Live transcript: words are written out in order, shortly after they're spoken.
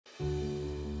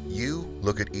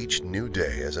Look at each new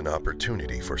day as an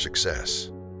opportunity for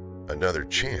success, another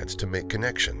chance to make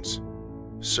connections,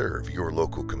 serve your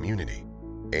local community,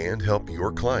 and help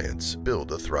your clients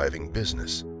build a thriving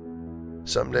business.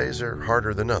 Some days are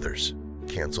harder than others.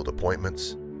 Canceled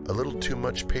appointments, a little too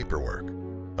much paperwork,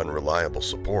 unreliable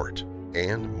support,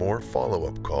 and more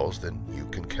follow-up calls than you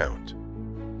can count.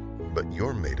 But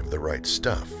you're made of the right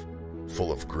stuff,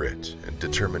 full of grit and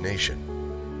determination,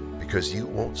 because you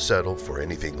won't settle for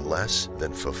anything less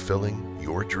than fulfilling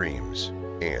your dreams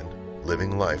and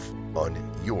living life on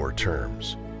your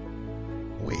terms.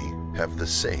 We have the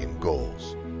same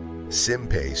goals.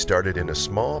 Simpay started in a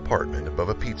small apartment above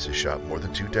a pizza shop more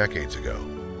than 2 decades ago.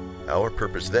 Our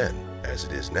purpose then, as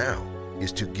it is now,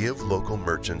 is to give local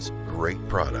merchants great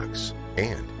products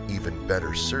and even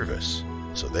better service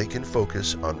so they can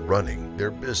focus on running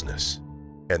their business.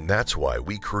 And that's why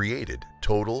we created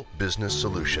Total Business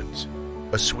Solutions,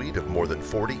 a suite of more than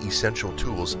 40 essential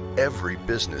tools every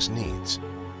business needs.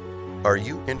 Are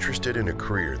you interested in a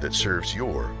career that serves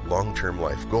your long-term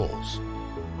life goals?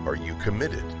 Are you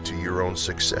committed to your own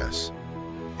success?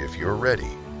 If you're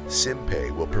ready,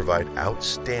 Simpay will provide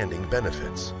outstanding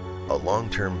benefits, a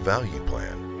long-term value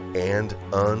plan, and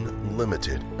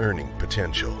unlimited earning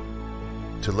potential.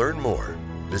 To learn more,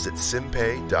 visit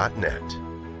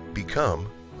simpay.net. Become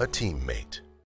a teammate.